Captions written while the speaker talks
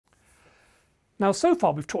Now, so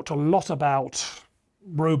far we've talked a lot about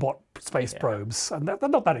robot space probes, and they're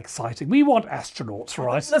not that exciting. We want astronauts,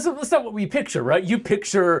 right? That's not what we picture, right? You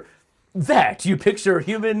picture that. You picture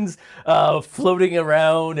humans floating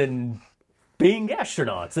around and being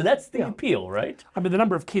astronauts, and that's the appeal, right? I mean, the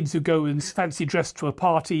number of kids who go in fancy dress to a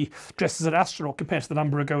party dressed as an astronaut compared to the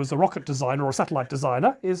number who go as a rocket designer or a satellite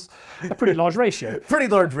designer is a pretty large ratio. Pretty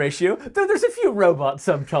large ratio. Though there's a few robots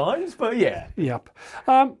sometimes, but yeah. Yep.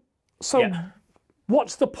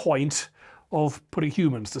 What's the point of putting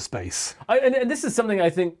humans to space? And this is something I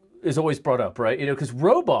think is always brought up, right? You know, because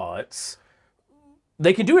robots,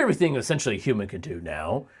 they can do everything essentially a human can do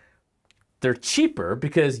now. They're cheaper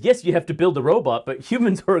because, yes, you have to build a robot, but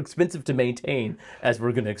humans are expensive to maintain, as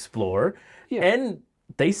we're going to explore. Yeah. And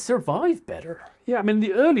they survive better. Yeah, I mean, in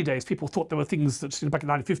the early days, people thought there were things that, back in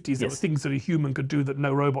the 1950s, there were things that a human could do that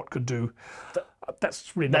no robot could do.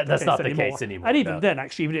 That's really not the case anymore. And even then,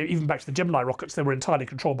 actually, even back to the Gemini rockets, they were entirely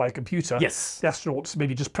controlled by a computer. Yes. The astronauts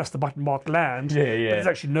maybe just press the button, mark land. Yeah. But there's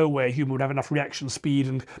actually no way a human would have enough reaction speed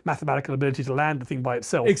and mathematical ability to land the thing by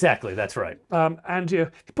itself. Exactly, that's right. And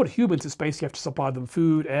if you put humans in space, you have to supply them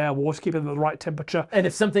food, air, water, keep them at the right temperature. And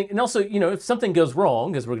if something goes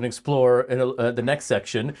wrong, as we're going to explore in the next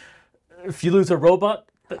section, if you lose a robot,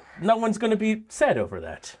 no one's going to be sad over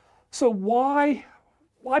that. So why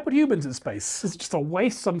put humans in space? Is it just a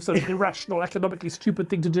waste, some sort of irrational, economically stupid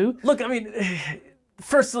thing to do? Look, I mean,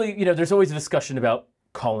 firstly, there's always a discussion about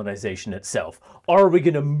colonization itself. Are we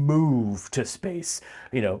going to move to space?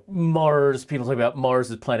 Mars, people talk about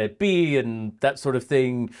Mars as planet B and that sort of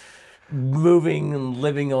thing, moving and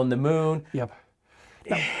living on the moon. Yep.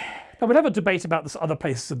 Now, we'll have a debate about this other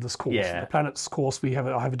places in this course. Yeah. The planets course, I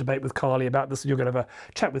have a debate with Carly about this, and you're going to have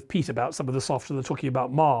a chat with Pete about some of this after they're talking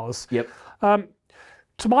about Mars. Yep.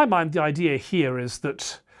 To my mind, the idea here is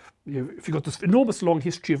that if you've got this enormous long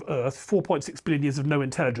history of Earth, 4.6 billion years of no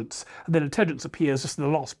intelligence, and then intelligence appears just in the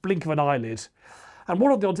last blink of an eyelid, and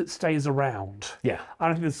what are the odds it stays around? Yeah.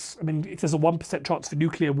 I think if there's a 1% chance for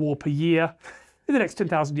nuclear war per year, in the next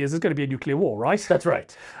 10,000 years, there's going to be a nuclear war, right? That's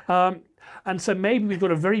right. And so maybe we've got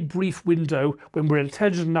a very brief window when we're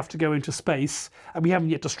intelligent enough to go into space and we haven't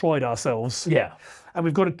yet destroyed ourselves. Yeah. And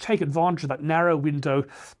we've got to take advantage of that narrow window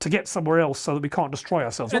to get somewhere else so that we can't destroy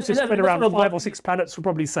ourselves. Once we spread around 5 or 6 planets, we're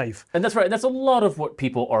probably safe. And that's right. That's a lot of what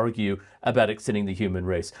people argue about extending the human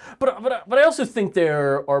race. But I also think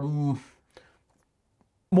there are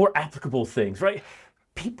more applicable things, right?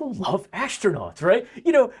 People love astronauts, right?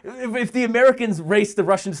 If the Americans raced the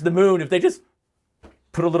Russians to the moon, if they just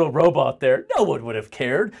put a little robot there, no one would have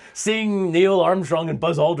cared. Seeing Neil Armstrong and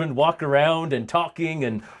Buzz Aldrin walk around and talking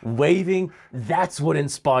and waving, that's what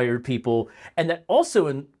inspired people. And that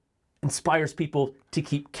also inspires people to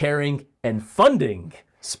keep caring and funding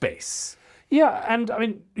space. Yeah, and I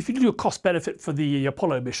mean, if you do a cost benefit for the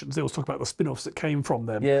Apollo missions, they always talk about the spin-offs that came from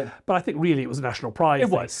them. Yeah. But I think really it was a national pride. It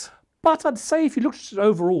was. But I'd say if you looked at it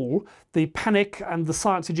overall, the panic and the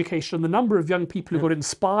science education and the number of young people who got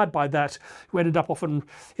inspired by that, who ended up often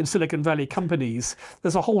in Silicon Valley companies,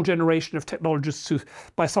 there's a whole generation of technologists who,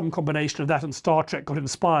 by some combination of that and Star Trek, got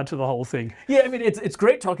inspired to the whole thing. Yeah, I mean, it's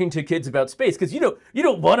great talking to kids about space because you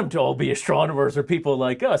don't want them to all be astronomers or people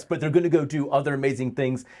like us, but they're going to go do other amazing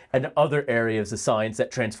things in other areas of science that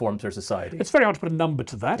transforms their society. It's very hard to put a number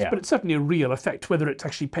to that, but it's certainly a real effect. Whether it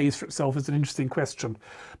actually pays for itself is an interesting question.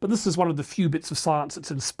 But this is one of the few bits of science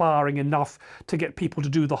that's inspiring enough to get people to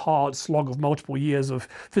do the hard slog of multiple years of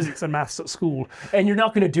physics and maths at school. And you're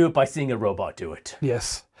not going to do it by seeing a robot do it.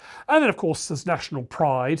 Yes. And then, of course, there's national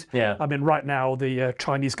pride. Yeah. I mean, right now, the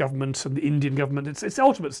Chinese government and the Indian government, it's the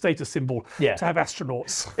ultimate status symbol to have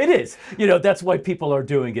astronauts. It is. That's why people are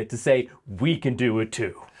doing it, to say, we can do it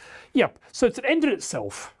too. Yep. So it's an end in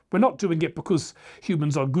itself. We're not doing it because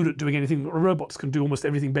humans are good at doing anything. Robots can do almost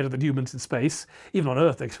everything better than humans in space. Even on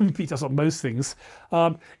Earth, they can beat us on most things.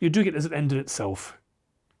 You're doing it as an end in itself.